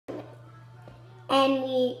and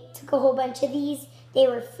we took a whole bunch of these. They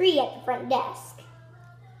were free at the front desk.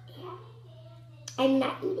 Yeah. I'm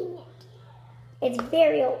not eating it. It's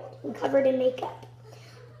very old and covered in makeup.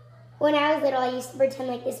 When I was little, I used to pretend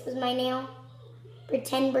like this was my nail.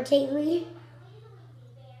 Pretend Bertagli.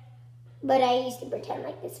 But I used to pretend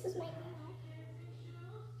like this was my nail.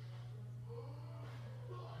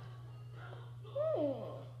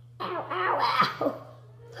 Ow, ow, ow.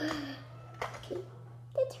 Okay,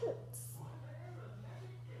 that hurts.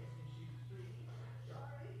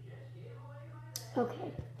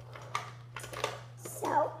 Okay.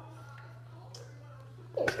 So,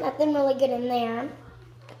 there's nothing really good in there.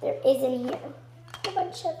 There is in here a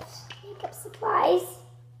bunch of makeup supplies.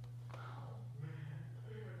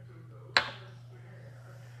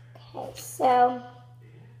 Okay, so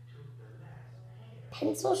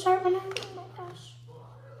pencil sharpener. Oh my gosh.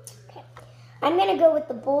 Okay, I'm gonna go with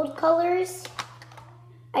the bold colors.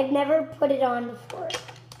 I've never put it on before.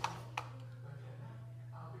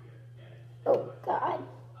 Oh God.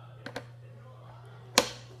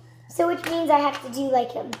 So which means I have to do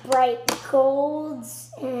like a bright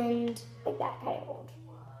golds and like that kind of gold.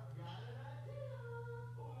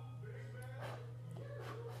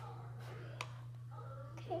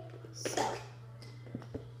 Okay, so.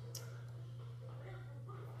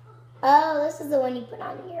 Oh, this is the one you put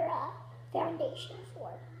on your foundation for.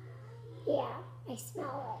 Yeah, I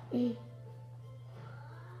smell it.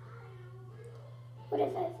 What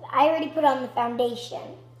is this? I already put on the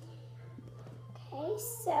foundation. Okay,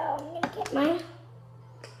 so I'm going to get my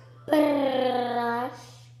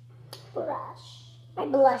my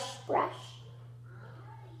blush brush.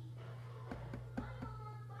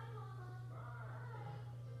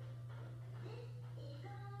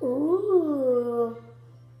 Ooh.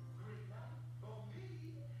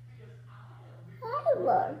 I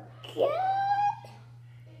look good.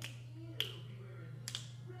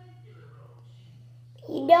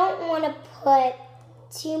 You don't want to put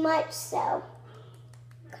too much, so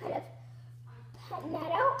kind of patting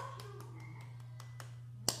that out.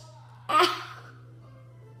 Ah.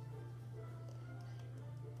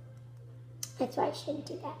 That's why I shouldn't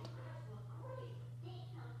do that.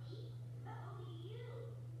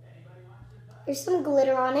 There's some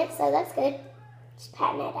glitter on it, so that's good. Just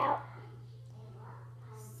patting it out.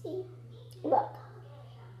 See? Look.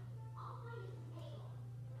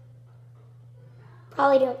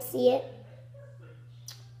 Probably don't see it.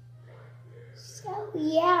 So,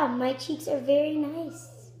 yeah, my cheeks are very nice.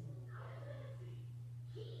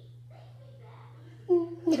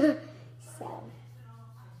 So,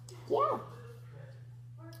 yeah.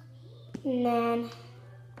 And then,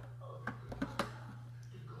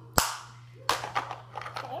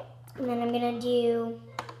 okay. And then I'm going to do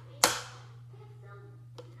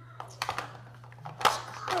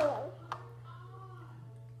color.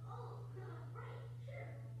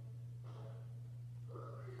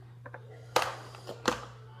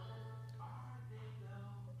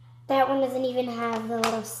 That one doesn't even have the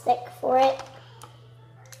little stick for it.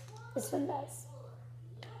 This one does.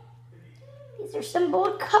 These are some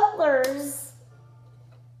bold colors.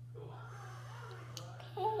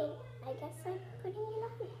 Okay, I guess I'm putting it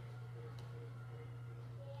on.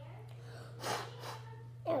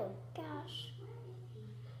 Oh gosh.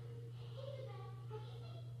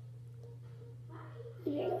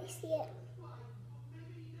 You barely see it.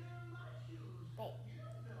 Wait.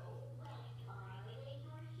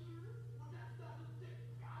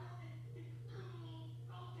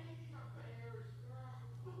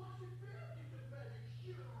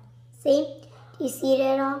 See? Do you see it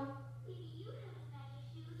at all?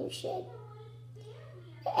 You should.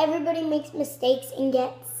 Everybody makes mistakes and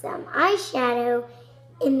gets some eyeshadow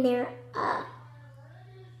in their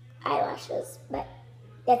eyelashes, but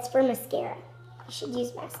that's for mascara. You should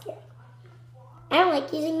use mascara. I don't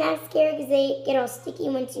like using mascara because they get all sticky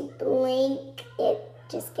once you blink. It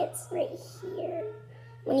just gets right here.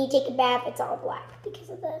 When you take a bath, it's all black because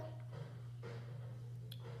of the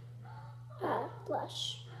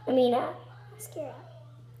blush. Mascara.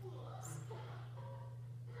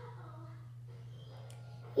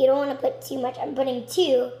 You don't want to put too much. I'm putting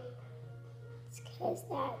 2. It's because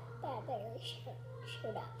that barely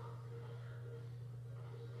showed up.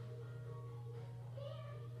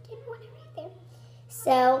 Did one right there.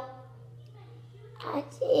 So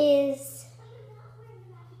that is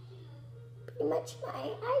pretty much my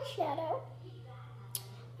eyeshadow.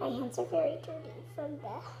 My hands are very dirty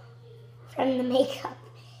from the makeup.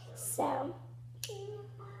 So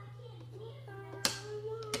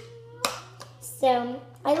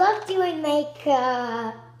I love doing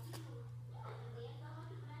makeup.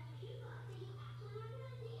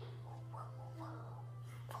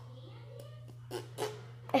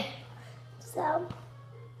 So,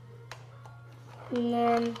 and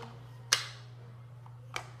then,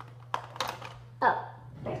 oh,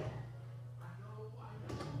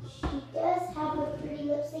 she does have a pretty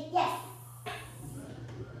lipstick. Yes,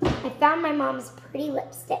 I found my mom's pretty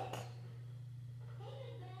lipstick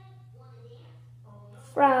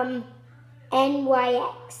from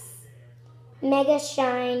NYX, Mega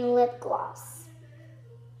Shine Lip Gloss.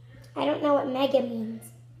 I don't know what mega means.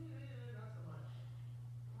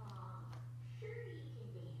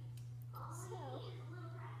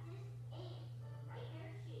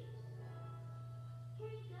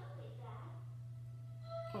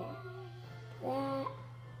 That.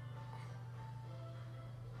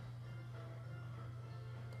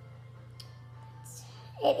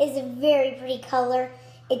 It is a very pretty color.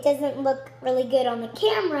 It doesn't look really good on the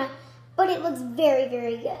camera, but it looks very,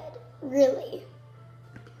 very good. Really,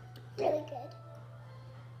 really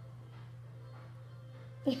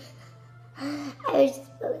good. I was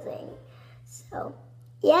just posing. So,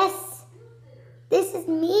 yes, this is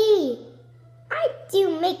me. I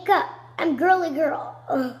do makeup. I'm girly girl.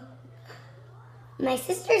 Ugh. My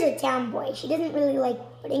sister's a tomboy. She doesn't really like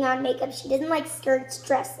putting on makeup. She doesn't like skirts,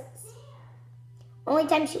 dresses. Only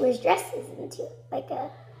time she wears dresses into like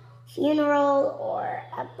a funeral or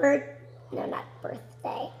a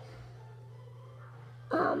birthday.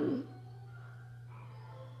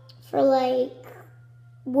 For like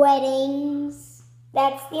weddings.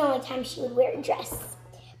 That's the only time she would wear a dress.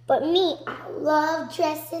 But me, I love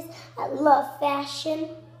dresses. I love fashion.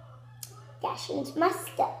 Fashion's my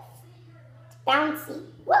stuff. It's bouncy.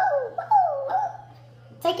 Whoa, whoa, whoa.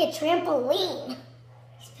 It's like a trampoline.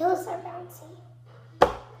 These pillows are bouncy.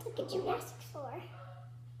 It's like a gymnastics floor.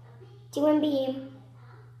 Do you want to be?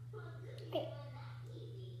 Okay.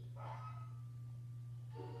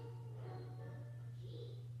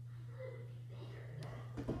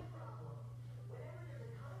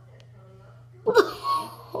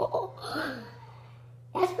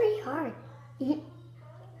 That's pretty hard.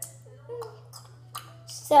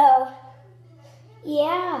 So,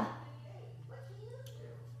 yeah.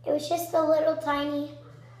 It was just a little tiny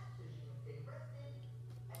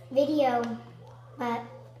video, but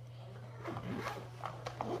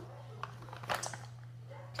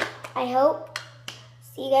I hope.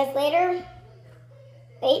 See you guys later.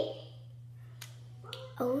 Wait.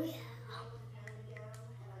 Oh, yeah.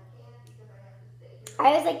 I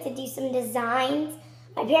always like to do some designs.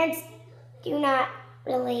 My parents do not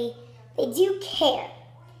really, they do care,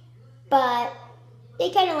 but they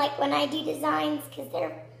kind of like when I do designs because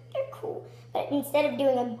they're cool. But instead of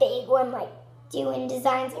doing a big one, like doing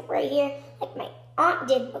designs like right here, like my aunt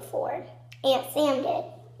did before, Aunt Sam did.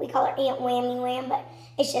 We call her Aunt Whammy Wham, but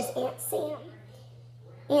it's just Aunt Sam.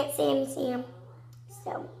 Aunt Sam.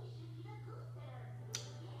 So,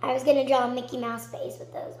 I was going to draw a Mickey Mouse face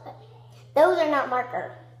with those, but those are not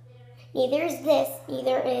marker. Neither is this,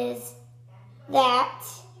 neither is that,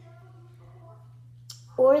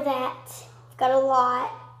 or that. I've got a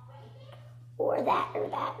lot, or that, or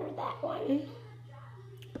that, or that one.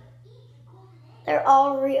 They're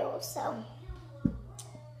all real, so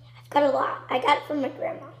I've got a lot. I got it from my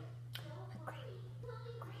grandma.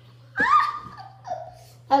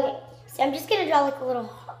 Okay, so I'm just going to draw like a little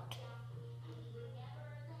heart.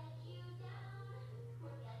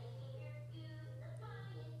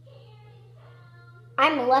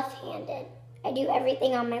 I'm left-handed. I do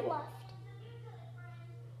everything on my left.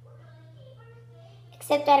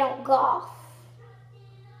 Except I don't golf.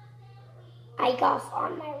 I golf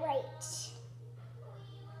on my right.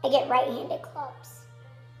 I get right-handed clubs.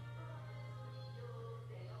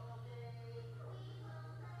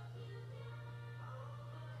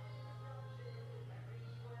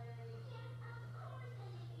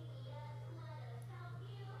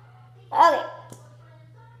 Okay.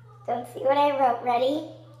 Don't see what I wrote. Ready?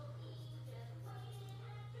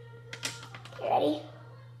 You ready?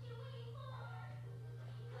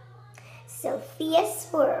 Sophia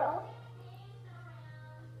Swirl.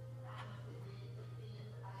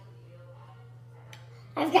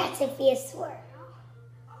 I've got Sophia Swirl.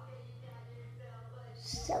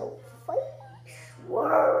 Sophia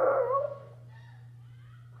Swirl.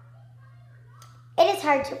 It is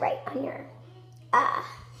hard to write on your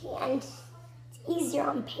hand. It's easier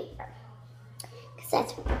on paper. Because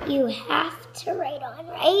that's what you have to write on,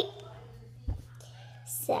 right?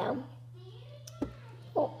 So,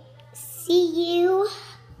 we'll see you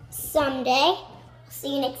someday.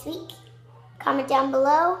 See you next week. Comment down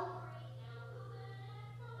below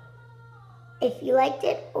if you liked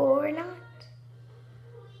it or not.